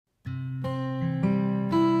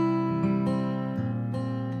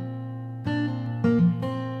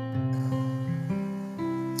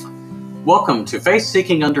Welcome to Faith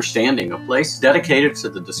Seeking Understanding, a place dedicated to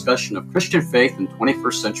the discussion of Christian faith in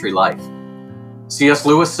 21st century life. C.S.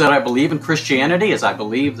 Lewis said, "I believe in Christianity as I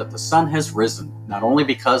believe that the sun has risen, not only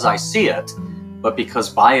because I see it, but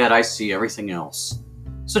because by it I see everything else."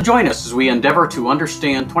 So join us as we endeavor to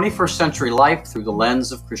understand 21st century life through the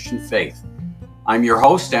lens of Christian faith. I'm your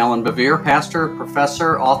host, Alan Bevere, pastor,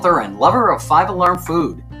 professor, author, and lover of five-alarm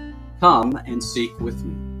food. Come and seek with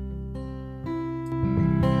me.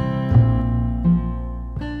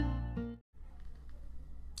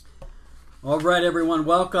 All right, everyone,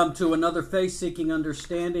 welcome to another Faith Seeking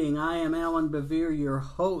Understanding. I am Alan Bevere, your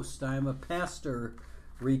host. I am a pastor,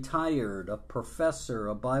 retired, a professor,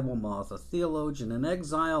 a Bible moth, a theologian, an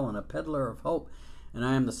exile, and a peddler of hope. And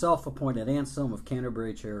I am the self-appointed Anselm of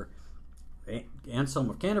Canterbury Chair of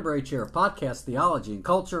Podcast Theology and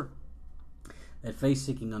Culture at Faith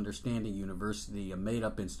Seeking Understanding University, a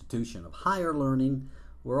made-up institution of higher learning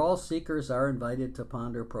where all seekers are invited to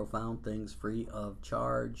ponder profound things free of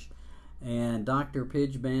charge. And Dr.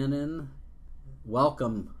 Pidge Bannon,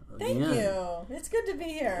 welcome again. Thank you. It's good to be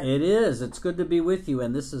here. It is. It's good to be with you.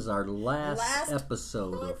 And this is our last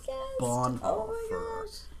episode podcast of Bonhoeffer. Oh my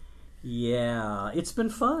gosh. Yeah, it's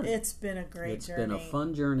been fun. It's been a great journey. It's been a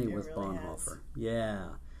fun journey with really Bonhoeffer. Yeah.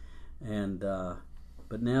 And,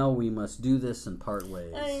 but now we must do this and part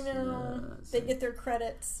ways. I know. They get their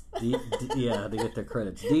credits. Yeah, they get their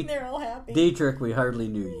credits. They're all happy. Dietrich, we hardly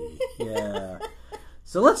knew you. Yeah.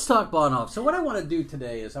 So let's talk Bonhoeffer. So what I want to do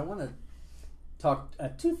today is I want to talk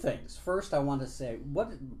two things. First, I want to say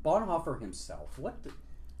what Bonhoeffer himself. What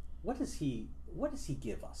does he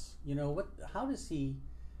give us? You know, how does he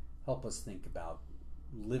help us think about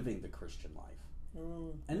living the Christian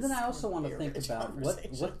life? And then I also want to think about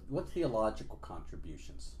what theological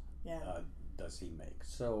contributions does he make.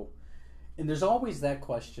 So, and there's always that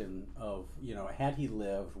question of, you know, had he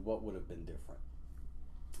lived, what would have been different?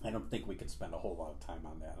 I don't think we could spend a whole lot of time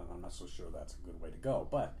on that, and I'm not so sure that's a good way to go.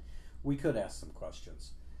 But we could ask some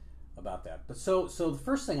questions about that. But so the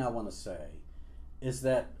first thing I want to say is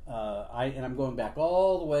that I'm going back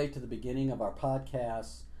all the way to the beginning of our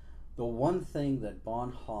podcast. The one thing that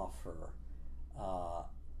Bonhoeffer,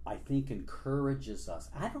 I think, encourages us.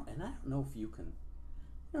 I don't know if you can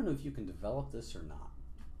develop this or not.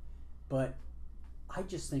 But I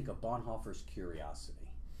just think of Bonhoeffer's curiosity.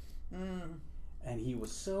 And he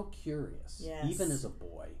was so curious, even as a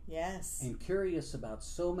boy. Yes. And curious about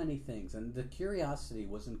so many things. And the curiosity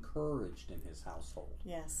was encouraged in his household.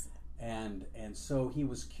 Yes. And so he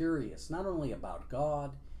was curious, not only about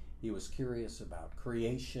God, he was curious about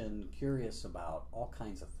creation, curious about all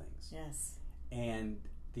kinds of things. Yes. And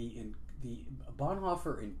the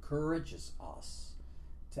Bonhoeffer encourages us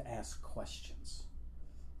to ask questions.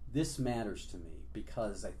 This matters to me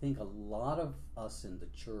because I think a lot of us in the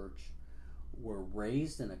church were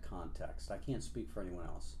raised in a context, I can't speak for anyone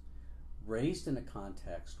else, raised in a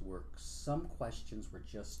context where some questions were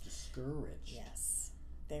just discouraged. Yes,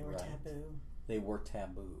 they were taboo. They were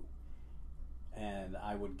taboo. And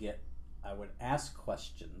I would ask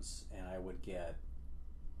questions and I would get,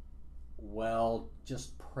 well,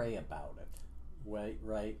 just pray about it.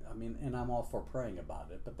 Right? I mean, and I'm all for praying about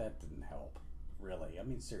it, but that didn't help, really. I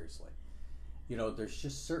mean, seriously. You know, there's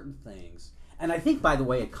just certain things. And I think, by the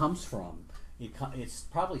way, it's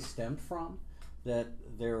probably stemmed from that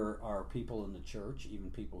there are people in the church,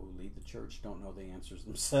 even people who lead the church, don't know the answers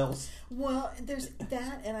themselves. Well, there's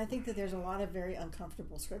that, and I think that there's a lot of very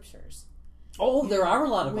uncomfortable scriptures. Oh, there are a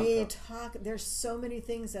lot of there's so many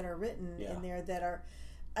things that are written in there that are,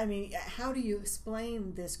 I mean, how do you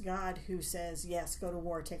explain this God who says, yes, go to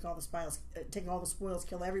war, take all the spoils,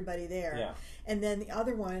 kill everybody there, and then the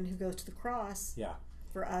other one who goes to the cross,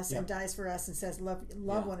 for us and dies for us and says love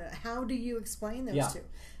one another. How do you explain those two?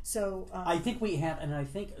 So I think we have, and I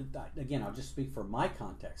think again, I'll just speak for my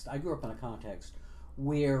context. I grew up in a context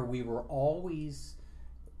where we were always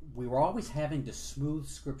having to smooth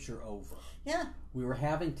Scripture over. Yeah, we were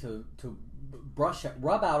having to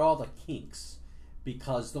rub out all the kinks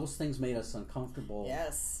because those things made us uncomfortable.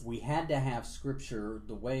 Yes, we had to have Scripture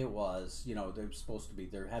the way it was. You know, there's supposed to be,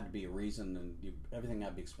 there had to be a reason, and everything had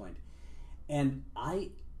to be explained. And I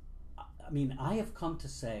mean, I have come to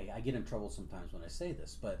say, I get in trouble sometimes when I say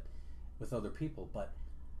this, but with other people, but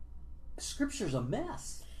Scripture's a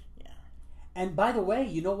mess. Yeah. And by the way,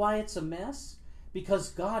 you know why it's a mess? Because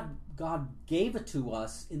God gave it to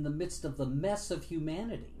us in the midst of the mess of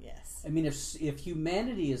humanity. Yes. I mean, if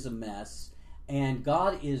humanity is a mess and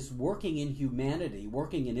God is working in humanity,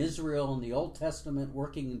 working in Israel in the Old Testament,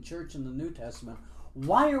 working in church in the New Testament,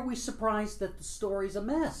 why are we surprised that the story's a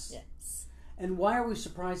mess? Yes. And why are we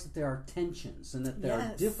surprised that there are tensions and that there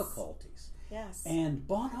are difficulties? Yes. And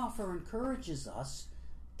Bonhoeffer encourages us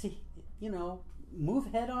to,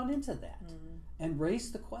 move head on into that and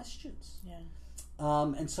raise the questions. Yeah.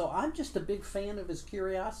 And so I'm just a big fan of his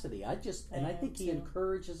curiosity. I think he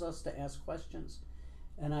encourages us to ask questions,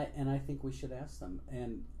 and I think we should ask them.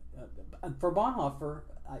 And for Bonhoeffer,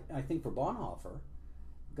 I think for Bonhoeffer,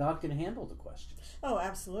 God can handle the questions. Oh,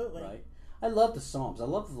 absolutely. Right. I love the Psalms. I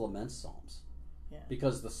love the lament Psalms. Yeah.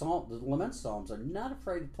 Because the lament Psalms are not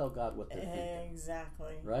afraid to tell God what they're thinking.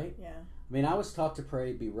 Exactly. Right? Yeah. I mean, I was taught to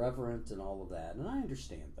pray, be reverent, and all of that, and I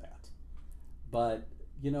understand that. But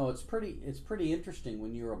it's pretty interesting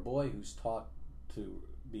when you're a boy who's taught to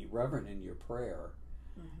be reverent in your prayers,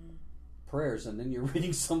 and then you're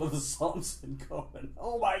reading some of the Psalms and going,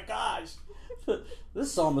 "Oh my gosh,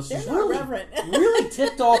 this psalmist is really reverent, really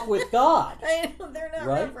tipped off with God." I know, they're not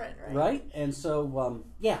reverent, right? Right, and so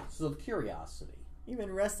so the curiosity.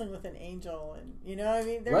 Even wrestling with an angel, and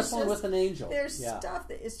there's wrestling with an angel. There's stuff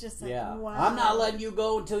that is just like, wow. I'm not letting you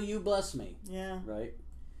go until you bless me. Yeah. Right.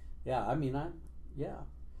 Yeah. I mean,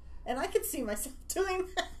 And I could see myself doing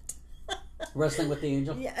that. Wrestling with the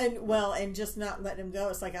angel. Yeah, and just not letting him go.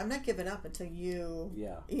 It's like, I'm not giving up until you.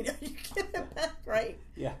 Yeah. You give it back, right?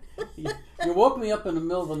 Yeah. You woke me up in the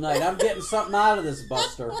middle of the night. I'm getting something out of this,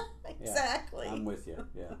 Buster. Exactly. Yeah, I'm with you.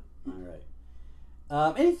 Yeah. All right.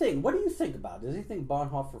 Anything? What do you think about? Is anything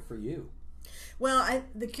Bonhoeffer for you? Well,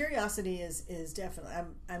 the curiosity is definitely.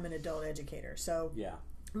 I'm an adult educator, so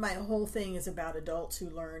my whole thing is about adults who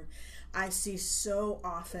learn. I see so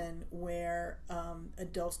often where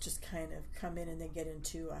adults just kind of come in and they get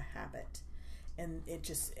into a habit, and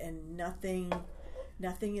nothing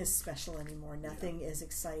is special anymore. Nothing is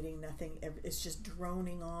exciting. Nothing. It's just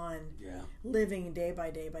droning on, living day by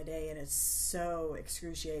day by day, and it's so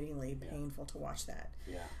excruciatingly painful to watch that.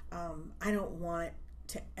 Yeah. I don't want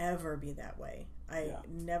to ever be that way. I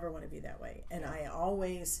never want to be that way. And I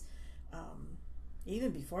always,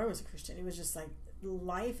 even before I was a Christian, it was just like,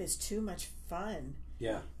 life is too much fun.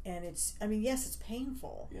 Yeah. And yes, it's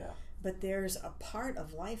painful. Yeah. But there's a part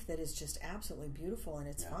of life that is just absolutely beautiful and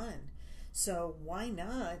it's fun. So why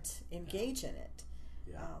not engage in it?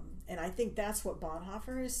 Yeah. And I think that's what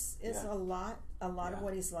Bonhoeffer is a lot of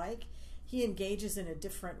what he's like. He engages in a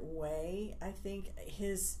different way. I think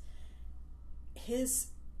his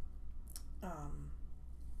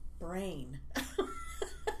brain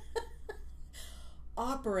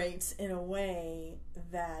operates in a way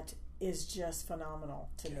that is just phenomenal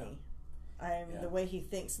to me. The way he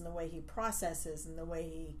thinks and the way he processes and the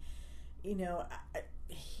way he,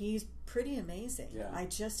 he's pretty amazing. Yeah. I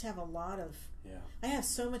just have a lot of, I have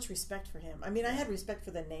so much respect for him. I mean, I had respect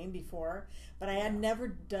for the name before, but I had never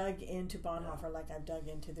dug into Bonhoeffer like I've dug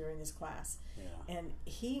into during this class. Yeah. And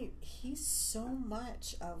he's so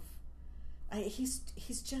much of,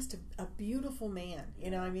 he's just a beautiful man.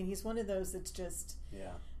 I mean, he's one of those that's just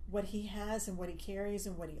what he has and what he carries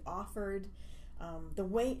and what he offered. The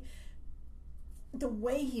way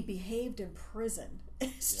he behaved in prison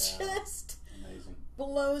is just amazing.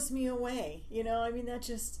 Blows me away. I mean,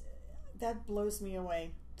 that blows me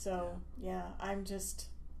away. So I'm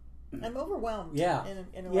overwhelmed. Yeah.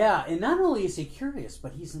 In a way. And not only is he curious,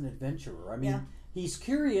 but he's an adventurer. I mean, he's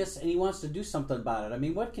curious and he wants to do something about it. I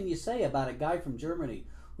mean, what can you say about a guy from Germany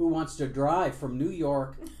who wants to drive from New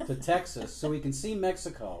York to Texas so he can see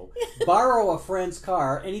Mexico, borrow a friend's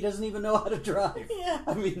car, and he doesn't even know how to drive? Yeah.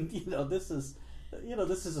 I mean, this is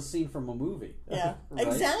a scene from a movie. Yeah. Right?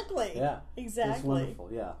 Exactly. Yeah. Exactly. It's wonderful.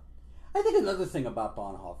 Yeah. I think another thing about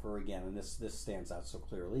Bonhoeffer, again, and this stands out so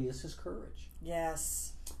clearly, is his courage.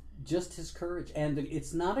 Yes. Just his courage, and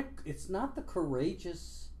it's not the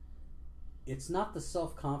courageous. It's not the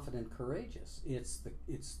self-confident courageous. It's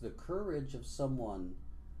the courage of someone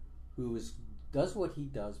who does what he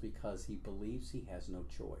does because he believes he has no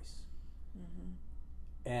choice. Mm-hmm.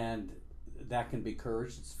 And that can be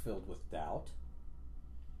courage that's filled with doubt.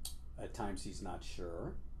 At times he's not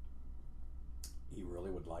sure. He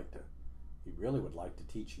really would like to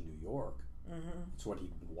teach in New York. Mm-hmm. It's what he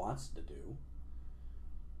wants to do.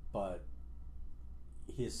 But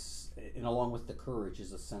and along with the courage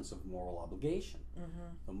is a sense of moral obligation.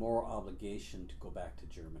 Mm-hmm. The moral obligation to go back to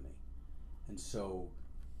Germany. And so,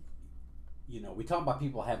 we talk about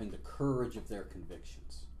people having the courage of their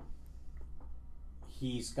convictions.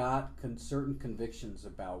 He's got certain convictions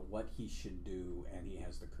about what he should do, and he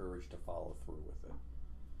has the courage to follow through with it.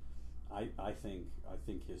 I think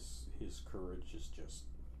his courage is just,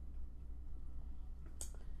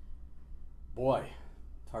 boy,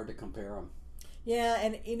 it's hard to compare him. Yeah,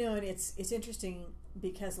 and and it's interesting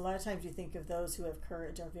because a lot of times you think of those who have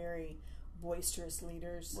courage are very boisterous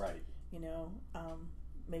leaders, right?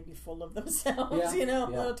 Maybe full of themselves, a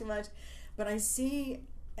little too much. But I see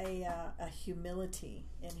a humility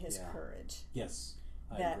in his courage. Yes,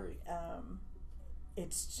 I agree.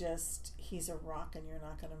 It's just, he's a rock and you're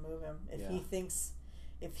not going to move him.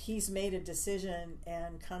 If he's made a decision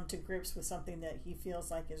and come to grips with something that he feels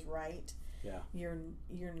like is right, you're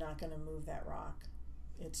not going to move that rock.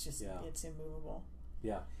 It's just, it's immovable.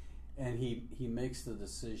 Yeah. And he makes the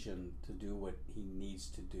decision to do what he needs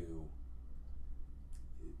to do.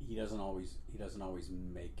 He doesn't always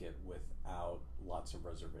make it without lots of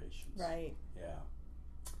reservations. Right. Yeah.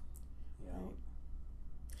 Yeah. Right.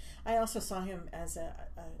 I also saw him as a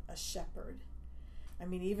shepherd. I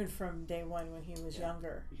mean, even from day one when he was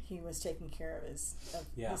younger, he was taking care of his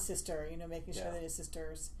sister. Making sure that his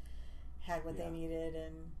sisters had what they needed,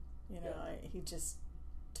 and he just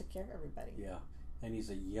took care of everybody. Yeah. And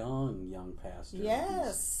he's a young pastor.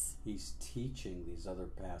 Yes. He's teaching these other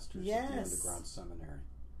pastors at the underground seminary.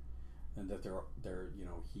 And that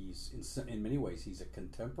he's in many ways he's a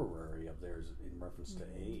contemporary of theirs in reference to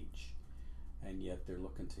age, and yet they're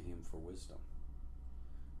looking to him for wisdom.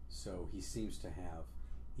 So he seems to have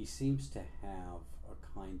a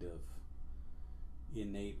kind of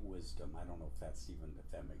innate wisdom. I don't know if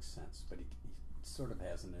that makes sense, but he sort of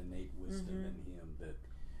has an innate wisdom in him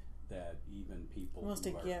that even people almost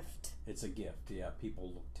a gift. It's a gift. Yeah,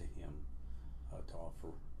 people look to him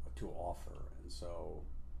to offer, and so.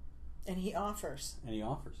 And he offers. And he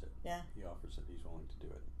offers it. Yeah. He offers it. He's willing to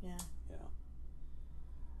do it. Yeah.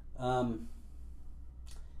 Yeah.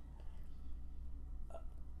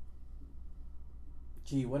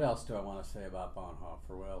 Gee, what else do I want to say about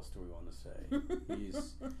Bonhoeffer? What else do we want to say?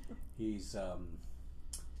 He's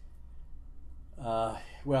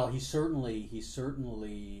he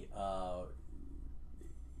certainly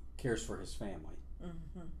cares for his family.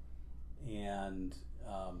 Mm-hmm. And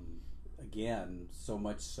again, so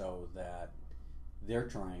much so that they're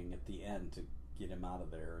trying at the end to get him out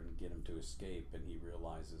of there and get him to escape, and he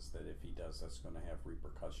realizes that if he does, that's going to have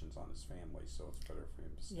repercussions on his family, so it's better for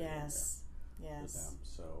him to stay in there with them.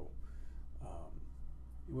 So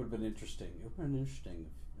it would have been interesting. It would have been interesting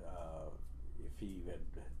if he had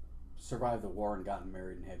survived the war and gotten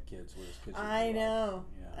married and had kids with his kids. I know.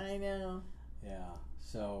 Yeah.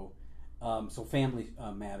 So family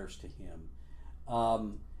matters to him.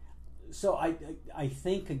 So I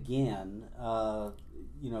think again, to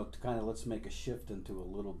kind of let's make a shift into a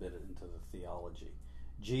little bit into the theology.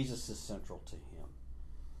 Jesus is central to him.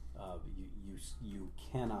 You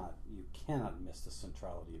cannot miss the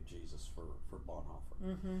centrality of Jesus for Bonhoeffer.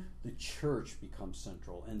 Mm-hmm. The church becomes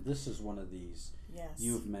central, and this is one of these. Yes.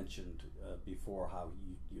 You've mentioned before how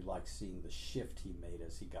you like seeing the shift he made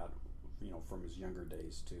as he got from his younger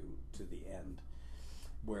days to the end,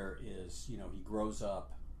 where he grows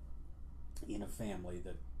up in a family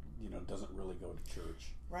that doesn't really go to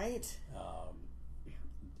church. Right.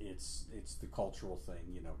 It's the cultural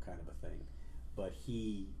thing, kind of a thing. But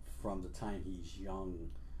he, from the time he's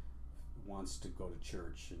young, wants to go to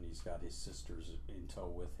church, and he's got his sisters in tow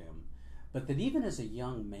with him. But that even as a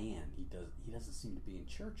young man, he doesn't seem to be in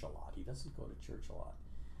church a lot. He doesn't go to church a lot.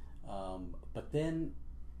 But then,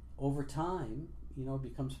 over time,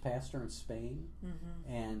 becomes pastor in Spain,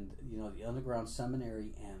 and the underground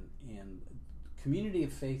seminary and community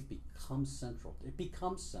of faith becomes central. It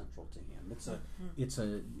becomes central to him. It's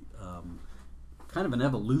a kind of an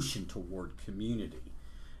evolution toward community,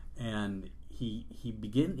 and he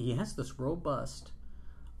has this robust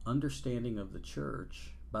understanding of the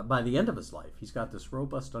church. But by the end of his life, he's got this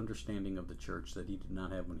robust understanding of the church that he did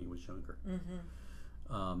not have when he was younger,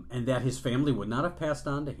 and that his family would not have passed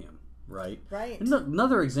on to him. Right.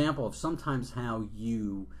 Another example of sometimes how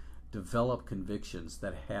you develop convictions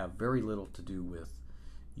that have very little to do with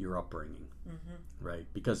your upbringing. Right.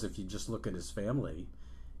 Because if you just look at his family,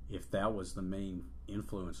 if that was the main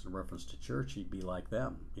influence in reference to church, he'd be like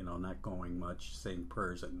them. Not going much, saying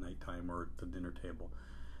prayers at nighttime or at the dinner table.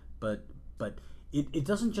 But it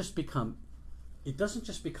doesn't just become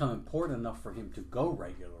important enough for him to go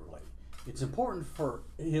regularly. It's important for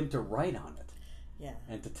him to write on it. Yeah.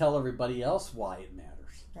 And to tell everybody else why it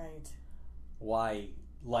matters. Right. Why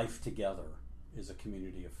life together is a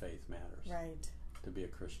community of faith matters. Right. To be a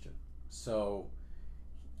Christian. So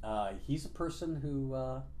he's a person who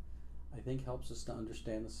I think helps us to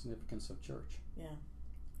understand the significance of church. Yeah,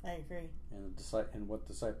 I agree. And what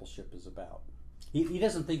discipleship is about. He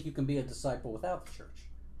doesn't think you can be a disciple without the church.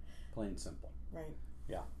 Plain and simple. Right.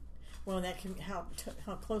 Yeah. Well, and how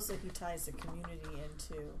closely he ties the community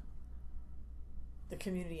into the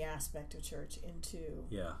community aspect of church into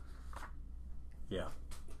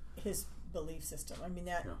his belief system. I mean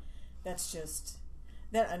that's just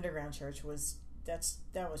that underground church was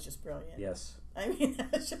that was just brilliant. Yes. I mean,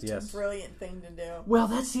 that was just a brilliant thing to do. Well,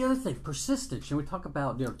 that's the other thing, persistence. Should we talk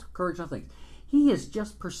about courage and things? He is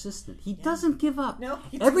just persistent. He doesn't give up. No,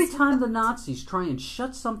 every time the Nazis try and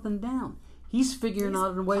shut something down, he's figuring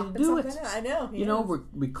out a way to do it. I know.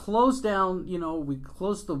 We close down. We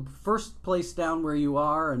close the first place down where you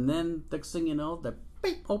are, and then next thing you know,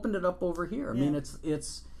 they opened it up over here. I mean,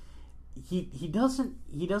 it's he doesn't.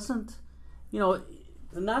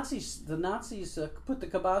 The Nazis put the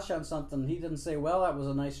kibosh on something. He didn't say, "Well, that was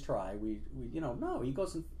a nice try." No. He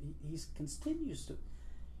goes and he continues to.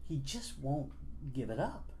 He just won't give it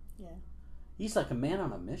up. Yeah. He's like a man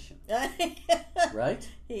on a mission, right?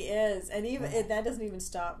 He is, and even that doesn't even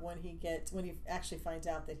stop when he actually finds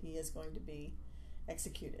out that he is going to be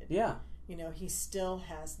executed. Yeah. He still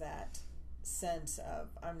has that sense of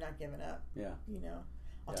I'm not giving up. Yeah.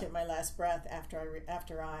 I'll take my last breath after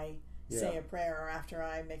I say a prayer or after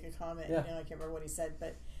I make a comment. Yeah. I can't remember what he said,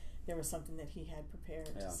 but there was something that he had prepared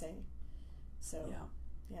to say. So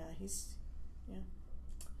he's.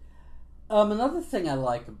 Another thing I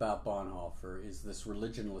like about Bonhoeffer is this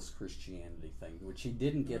religionless Christianity thing, which he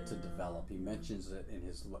didn't get to develop. He mentions it in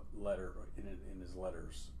his letter, in his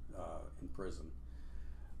letters in prison.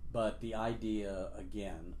 But the idea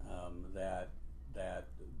again that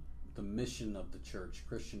the mission of the church,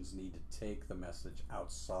 Christians need to take the message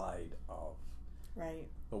outside of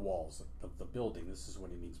the walls of the building. This is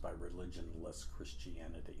what he means by religionless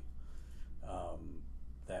Christianity.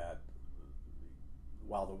 That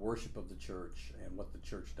while the worship of the church and what the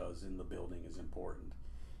church does in the building is important,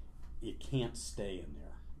 it can't stay in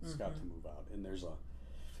there. It's got to move out. And there's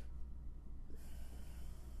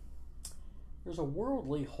a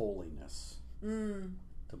worldly holiness to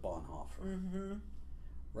Bonhoeffer,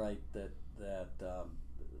 right? That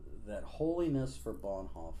holiness for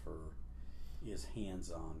Bonhoeffer is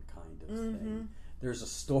hands-on kind of thing. There's a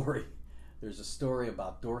story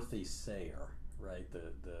about Dorothy Sayer, right?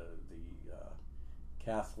 The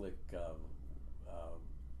Catholic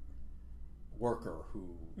worker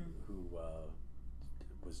who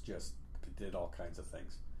was just did all kinds of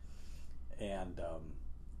things, and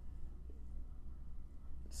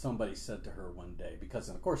somebody said to her one day, because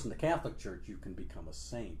of course in the Catholic Church you can become a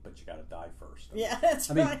saint, but you got to die first. I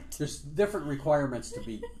mean, there's different requirements to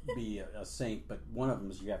be a saint, but one of them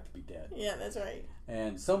is you have to be dead. Yeah, that's right.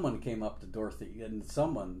 And someone came up to Dorothy, and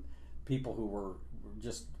people who were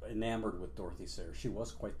just enamored with Dorothy Sayer, she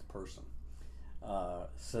was quite the person,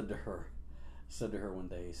 said to her one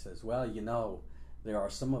day, he says, "Well, there are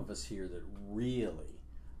some of us here that really,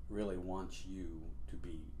 really want you to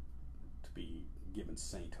be given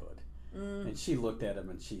sainthood." And she looked at him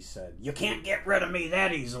and she said, "You can't get rid of me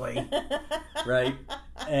that easily." Right?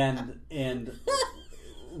 And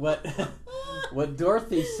what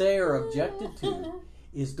Dorothy Sayer objected to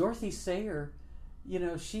is Dorothy Sayer,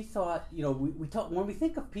 she thought, we talk, when we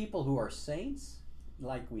think of people who are saints,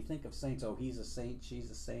 like we think of saints, oh, he's a saint,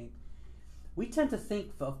 she's a saint, we tend to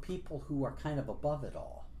think of people who are kind of above it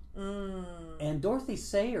all. And Dorothy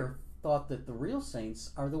Sayer thought that the real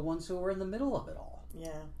saints are the ones who are in the middle of it all.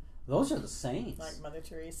 Yeah. Those are the saints. Like Mother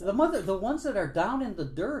Teresa. The ones that are down in the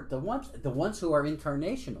dirt, the ones who are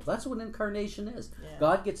incarnational. That's what incarnation is. Yeah.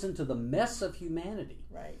 God gets into the mess of humanity.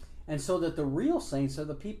 Right. And so that the real saints are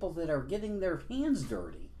the people that are getting their hands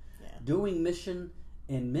dirty, doing mission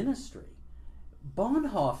and ministry.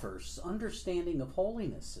 Bonhoeffer's understanding of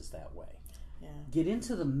holiness is that way. Yeah. Get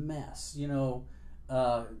into the mess.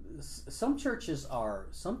 Some churches are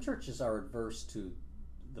adverse to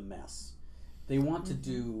the mess. They want to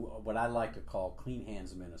do what I like to call clean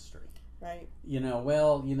hands ministry. Right. You're not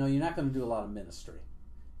going to do a lot of ministry,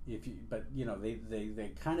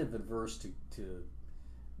 they kind of adverse to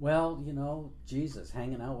Jesus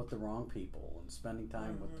hanging out with the wrong people and spending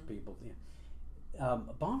time with the people.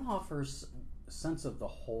 Bonhoeffer's sense of the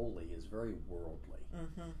holy is very worldly.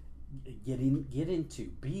 Get into,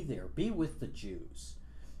 be there, be with the Jews.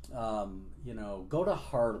 Go to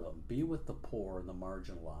Harlem, be with the poor and the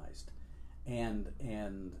marginalized,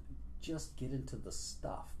 and just get into the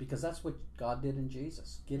stuff, because that's what God did in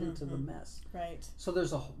Jesus. Get into the mess. Right. So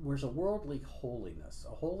there's a worldly holiness,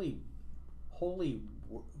 a holy.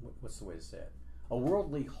 What's the way to say it? A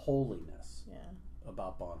worldly holiness. Yeah.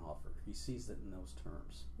 About Bonhoeffer, he sees it in those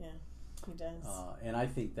terms. Yeah, he does. And I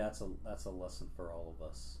think that's a lesson for all of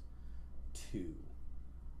us too.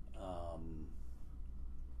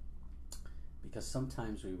 Because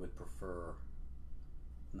sometimes we would prefer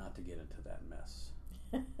not to get into that mess.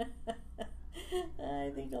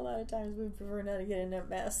 I think a lot of times we prefer not to get in that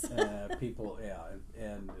mess. People,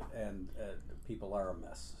 and people are a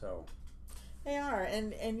mess. So they are,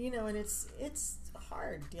 and it's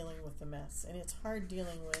hard dealing with the mess, and it's hard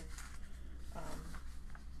dealing with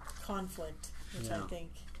conflict, which I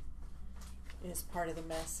think is part of the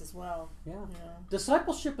mess as well. Yeah.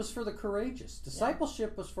 Discipleship is for the courageous.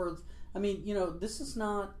 Discipleship is for, this is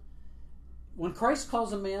not, when Christ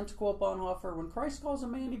calls a man, to quote Bonhoeffer, when Christ calls a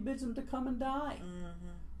man, he bids him to come and die.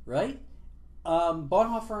 Mm-hmm. Right?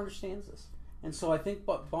 Bonhoeffer understands this. And so I think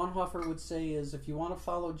what Bonhoeffer would say is, if you want to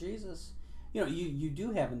follow Jesus, you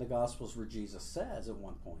do have in the Gospels where Jesus says at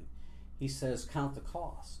one point, he says, count the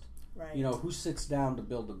cost. Right. Who sits down to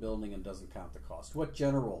build a building and doesn't count the cost? What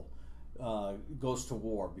general goes to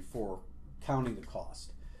war before counting the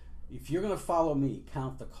cost? If you're going to follow me,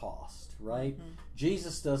 count the cost, right? Mm-hmm.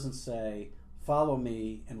 Jesus doesn't say, follow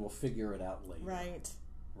me and we'll figure it out later.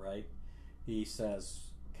 Right? He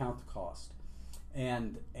says, count the cost.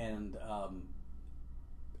 And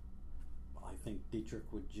I think Dietrich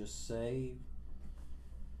would just say,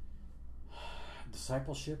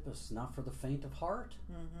 discipleship is not for the faint of heart,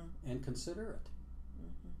 and considerate.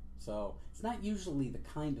 So it's not usually the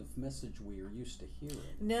kind of message we are used to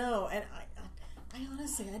hearing. No, and I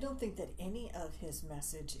honestly, I don't think that any of his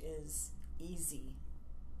message is easy.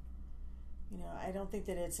 I don't think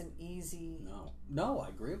that it's an easy. No, I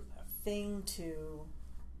agree with that. Thing to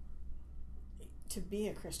be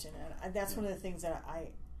a Christian, and that's one of the things that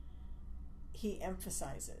he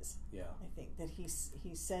emphasizes. Yeah, I think that he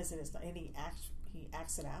says it is not, and he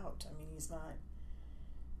acts it out. I mean, he's not.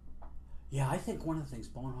 Yeah, I think one of the things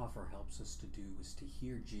Bonhoeffer helps us to do is to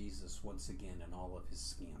hear Jesus once again in all of his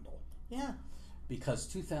scandal. Yeah. Because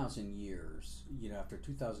 2,000 years, after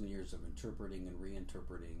 2,000 years of interpreting and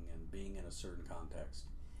reinterpreting and being in a certain context,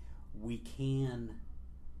 we can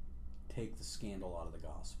take the scandal out of the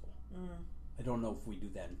gospel. I don't know if we do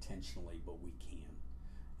that intentionally, but we can.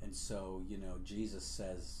 And so, Jesus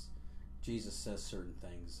says certain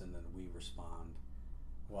things, and then we respond.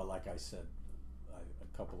 Well, like I said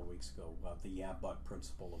a couple of weeks ago about the but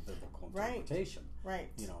principle of biblical interpretation. Right.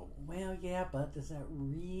 Well, but is that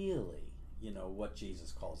really, what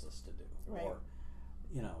Jesus calls us to do? Right. Or,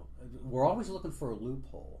 we're always looking for a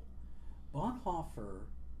loophole. Bonhoeffer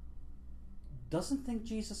doesn't think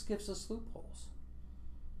Jesus gives us loopholes.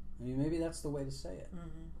 I mean, maybe that's the way to say it.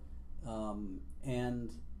 Mm-hmm.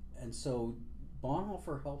 And so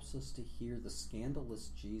Bonhoeffer helps us to hear the scandalous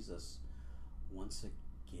Jesus once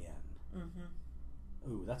again.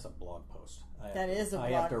 Mm-hmm. Ooh, that's a blog post. That is a blog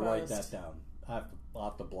post. I have to write that down. I'll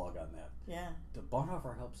have to blog on that. Yeah. The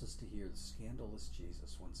Bonhoeffer helps us to hear the scandalous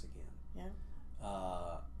Jesus once again. Yeah.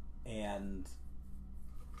 And,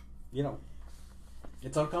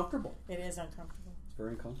 it's uncomfortable. It is uncomfortable. It's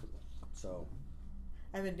very uncomfortable. So,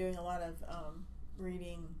 I've been doing a lot of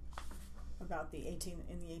reading about the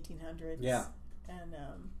 1800s. Yeah. And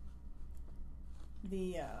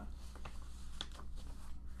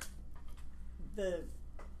the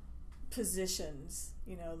positions,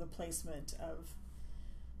 the placement of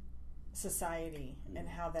society, and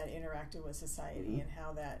how that interacted with society, and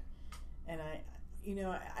how that, and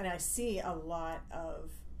I see a lot of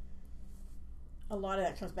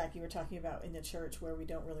that comes back. You were talking about in the church where we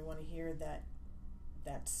don't really want to hear that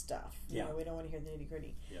stuff. We don't want to hear the nitty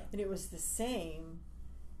gritty. Yeah. And it was the same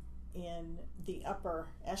in the upper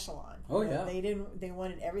echelon. Oh, yeah. They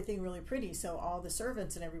wanted everything really pretty, so all the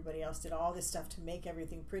servants and everybody else did all this stuff to make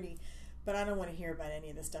everything pretty. But I don't want to hear about any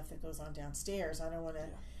of the stuff that goes on downstairs. I don't want to,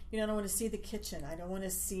 I don't want to see the kitchen. I don't want to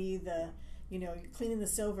see the, cleaning the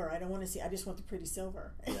silver. I don't want to see. I just want the pretty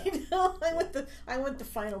silver. Yeah. I want the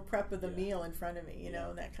final prep of the meal in front of me.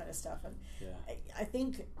 And that kind of stuff. And I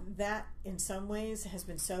think that in some ways has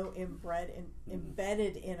been so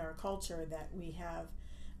embedded in our culture that we have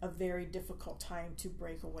a very difficult time to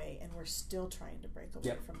break away, and we're still trying to break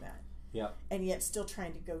away from that. Yeah. And yet still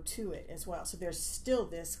trying to go to it as well. So there's still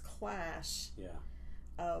this clash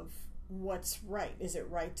of what's right. Is it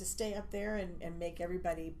right to stay up there and make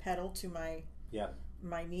everybody pedal to my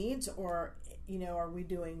needs, or are we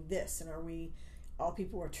doing this, and are we all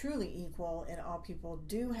people are truly equal, and all people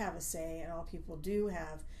do have a say, and all people do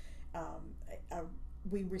have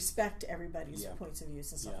we respect everybody's points of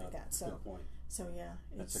views and stuff like that. So good point. So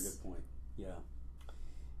that's a good point.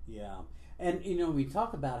 Yeah. And we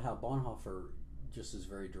talk about how Bonhoeffer just is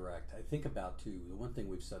very direct. I think about too, the one thing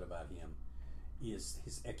we've said about him is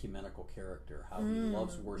his ecumenical character, how he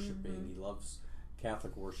loves worshiping. Mm-hmm. He loves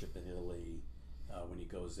Catholic worship in Italy. When he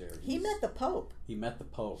goes there, he met the Pope. He met the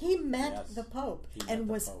Pope. He met the Pope and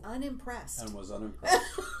was unimpressed.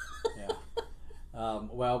 Yeah.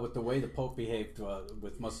 Well, with the way the Pope behaved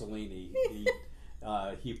with Mussolini,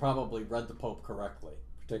 he probably read the Pope correctly,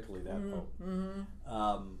 particularly that Pope.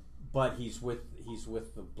 Mm-hmm. But he's with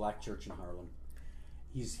the Black Church in Harlem.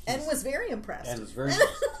 And was very impressed.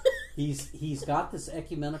 He's got this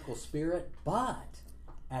ecumenical spirit, but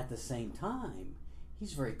at the same time,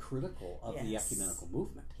 he's very critical of the ecumenical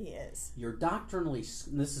movement. He is. You're doctrinally.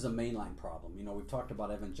 This is a mainline problem. We've talked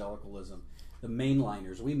about evangelicalism. The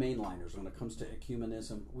mainliners, we mainliners, when it comes to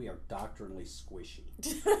ecumenism, we are doctrinally squishy.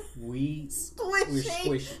 We're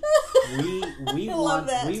squishy.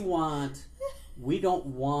 We don't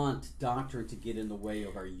want doctrine to get in the way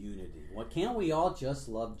of our unity. Can't we all just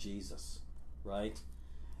love Jesus, right?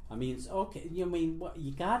 I mean, it's okay.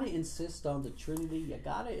 You got to insist on the Trinity. You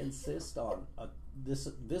got to insist on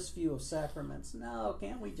this view of sacraments. No,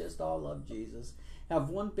 can't we just all love Jesus? Have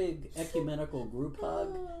one big ecumenical group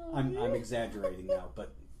hug. I'm exaggerating now,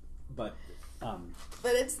 but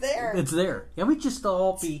it's there. It's there. Yeah, we just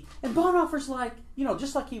all be. And Bonhoeffer's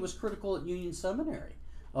just like he was critical at Union Seminary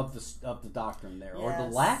of the doctrine there, or the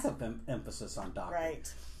lack of emphasis on doctrine.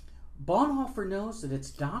 Right. Bonhoeffer knows that it's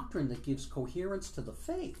doctrine that gives coherence to the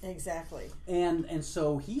faith. Exactly. And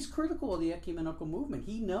so he's critical of the ecumenical movement.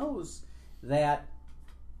 He knows that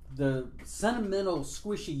the sentimental,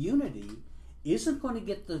 squishy unity isn't going to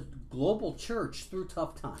get the global church through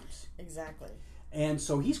tough times. Exactly. And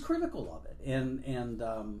so he's critical of it.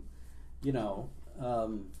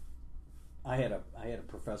 I had a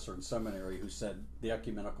professor in seminary who said the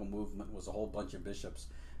ecumenical movement was a whole bunch of bishops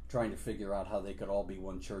trying to figure out how they could all be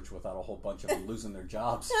one church without a whole bunch of them losing their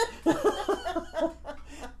jobs. A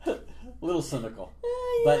little cynical.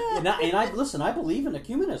 But listen, I believe in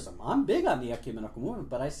ecumenism. I'm big on the ecumenical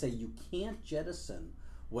movement, but I say you can't jettison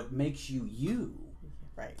what makes you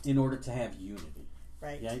right in order to have unity.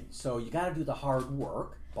 Right. Yeah? So you got to do the hard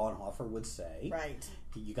work, Bonhoeffer would say. Right.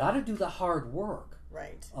 You got to do the hard work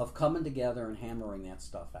right of coming together and hammering that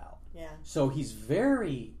stuff out. Yeah. So he's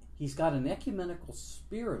got an ecumenical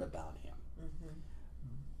spirit about him. Mm-hmm.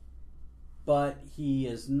 But he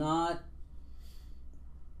is not.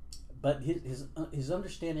 But his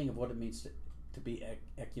understanding of what it means to be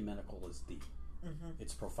ecumenical is deep. Mm-hmm.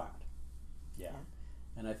 It's profound. Yeah.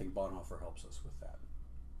 And I think Bonhoeffer helps us with that.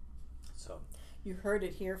 So you heard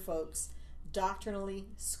it here, folks. Doctrinally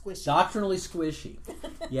squishy. Doctrinally squishy.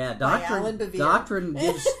 Yeah, doctrine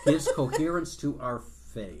gives coherence to our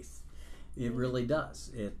faith. It really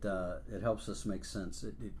does. It helps us make sense.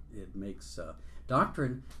 It makes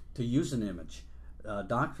doctrine, to use an image,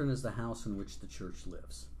 doctrine is the house in which the church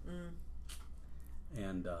lives.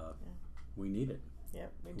 And we need it.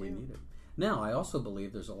 Yep, we need it. Now, I also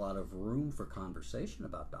believe there's a lot of room for conversation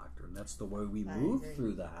about doctrine. That's the way we move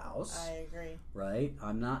through the house. I agree. Right?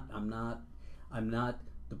 I'm not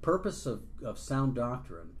the purpose of sound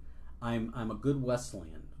doctrine. I'm a good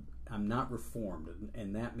Wesleyan. I'm not Reformed,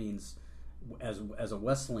 and that means as a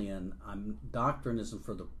Wesleyan, doctrine isn't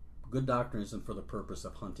for the purpose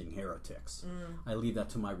of hunting heretics. I leave that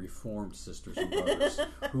to my Reformed sisters and brothers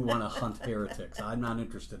who want to hunt heretics. I'm not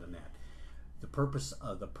interested in that. The purpose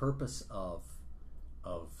of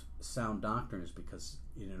sound doctrine is because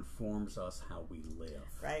it informs us how we live.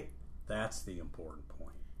 Right. That's the important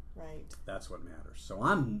point. Right. That's what matters. So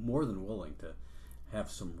I'm more than willing to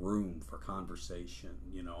have some room for conversation.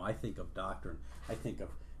 I think of doctrine.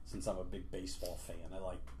 Since I'm a big baseball fan, I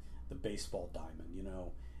like the baseball diamond.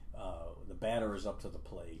 The batter is up to the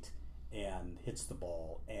plate and hits the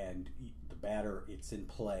ball, and the batter, it's in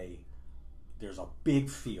play. There's a big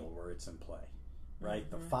field where it's in play, right?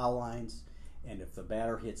 Mm-hmm. The foul lines, and if the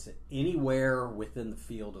batter hits it anywhere within the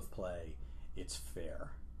field of play, it's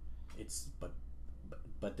fair.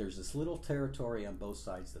 But there's this little territory on both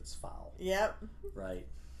sides that's foul. Yep. Right?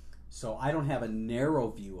 So I don't have a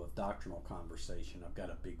narrow view of doctrinal conversation. I've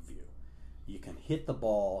got a big view. You can hit the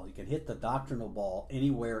ball, you can hit the doctrinal ball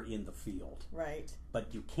anywhere in the field. Right.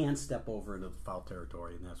 But you can't step over into the foul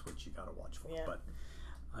territory, and that's what you got to watch for. Yeah. But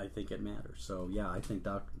I think it matters. So, yeah, I think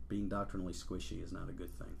being doctrinally squishy is not a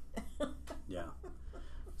good thing. Yeah.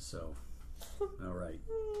 So, all right.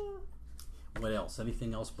 What else?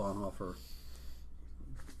 Anything else Bonhoeffer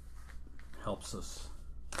helps us?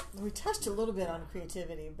 We touched a little bit on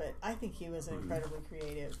creativity, but I think he was an incredibly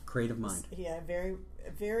creative mind. Yeah, very,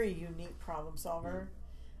 very unique problem solver.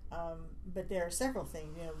 But there are several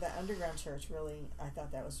things. The underground church, really, I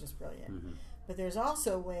thought that was just brilliant. Mm-hmm. But there's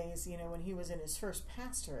also ways, when he was in his first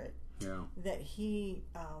pastorate, that he,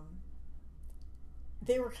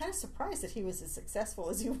 they were kind of surprised that he was as successful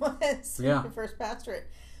as he was in the first pastorate.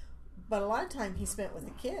 But a lot of time he spent with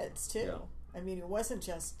the kids too. I mean, it wasn't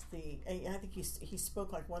just I think he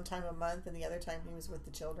spoke like one time a month, and the other time he was with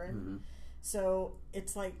the children. Mm-hmm. So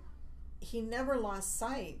it's like he never lost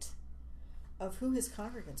sight of who his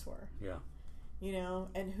congregants were. Yeah. You know,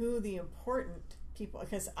 and who the important people,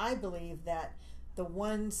 because I believe that the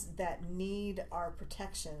ones that need our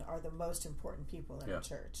protection are the most important people in our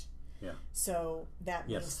church. Yeah. So that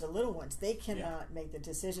means the little ones. They cannot make the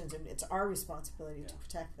decisions, and it's our responsibility to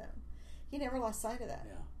protect them. He never lost sight of that.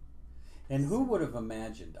 Yeah. And who would have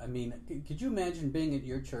imagined? I mean, could you imagine being at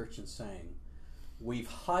your church and saying, we've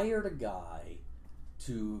hired a guy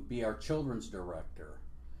to be our children's director,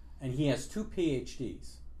 and he has 2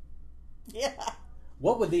 PhDs? Yeah.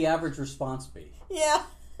 What would the average response be? Yeah.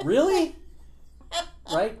 Really?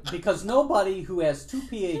 Right? Because nobody who has 2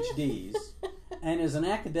 PhDs and is an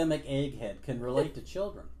academic egghead can relate to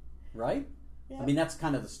children, right? Yep. I mean, that's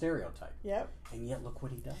kind of the stereotype. Yep. And yet, look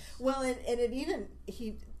what he does. Well, and it even,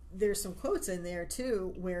 there's some quotes in there,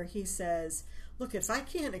 too, where he says, look, if I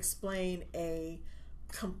can't explain a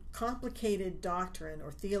complicated doctrine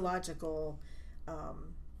or theological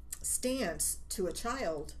stance to a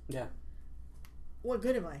child, what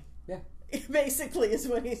good am I? Yeah. Basically is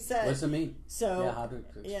what he said. What does it mean? So, how to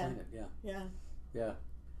explain it. Yeah.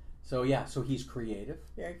 So he's creative.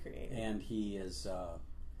 Very creative. And he is,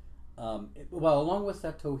 along with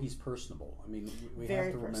that, too, he's personable. I mean, we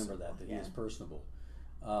have to remember that he is personable.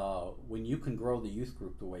 When you can grow the youth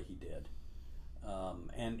group the way he did,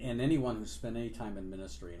 and anyone who's spent any time in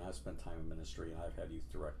ministry, and I've spent time in ministry, and I've had youth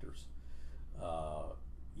directors,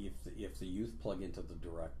 if the youth plug into the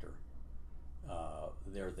director,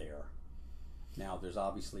 they're there. Now, there's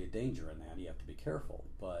obviously a danger in that. You have to be careful,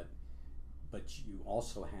 but you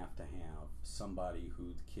also have to have somebody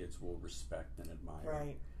who the kids will respect and admire,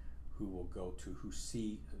 right? Who will go to, who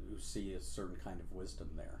see a certain kind of wisdom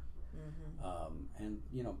there. Mm-hmm. And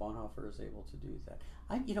Bonhoeffer is able to do that.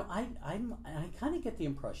 I kind of get the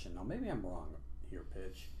impression, now maybe I'm wrong here,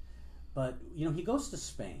 Pitch, but he goes to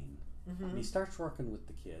Spain. Mm-hmm. And he starts working with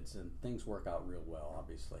the kids, and things work out real well,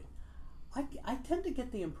 obviously. I tend to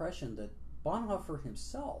get the impression that Bonhoeffer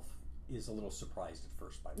himself is a little surprised at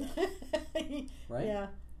first by that. Right? Yeah.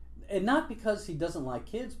 And not because he doesn't like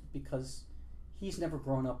kids, but because he's never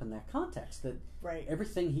grown up in that context. That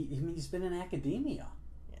everything he's been in academia,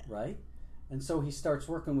 right? And so he starts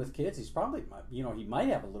working with kids. He's probably, he might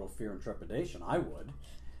have a little fear and trepidation. I would.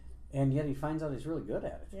 And yet he finds out he's really good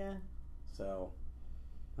at it. Yeah. So,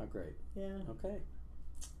 how great. Yeah. Okay.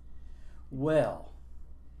 Well,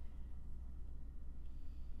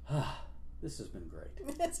 this has been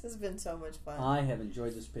great. This has been so much fun. I have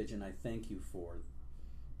enjoyed this, Pigeon. I thank you for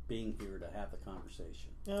being here to have the conversation.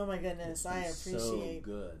 Oh my goodness, I appreciate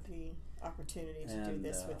so the opportunity to do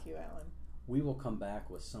this with you, Alan. We will come back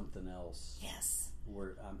with something else. Yes.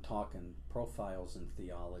 Where I'm talking profiles in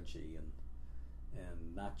theology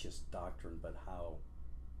and not just doctrine, but how,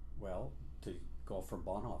 to go from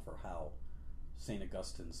Bonhoeffer, how St.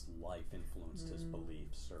 Augustine's life influenced his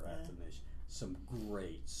beliefs, or Athanasius. Some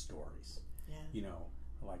great stories. Yeah.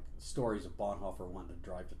 Like stories of Bonhoeffer wanting to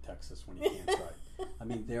drive to Texas when he can't drive. I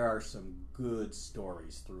mean, there are some good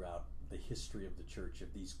stories throughout the history of the church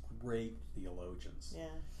of these great theologians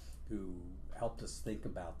who helped us think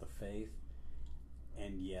about the faith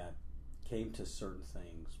and yet came to certain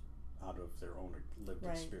things out of their own lived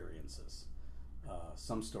experiences.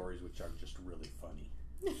 Some stories which are just really funny.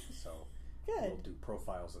 So good. We'll do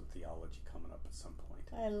profiles in theology coming up at some point.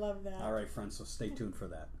 I love that. All right, friends, so stay tuned for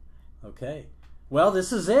that. Okay. Well,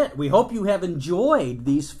 this is it. We hope you have enjoyed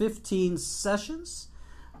these 15 sessions,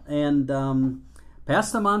 and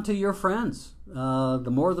pass them on to your friends.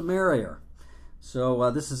 The more the merrier. So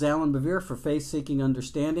this is Alan Bevere for Faith Seeking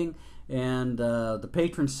Understanding, and the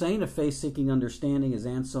patron saint of Faith Seeking Understanding is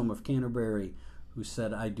Anselm of Canterbury, who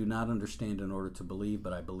said, "I do not understand in order to believe,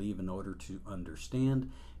 but I believe in order to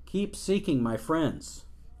understand." Keep seeking, my friends.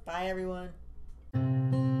 Bye, everyone.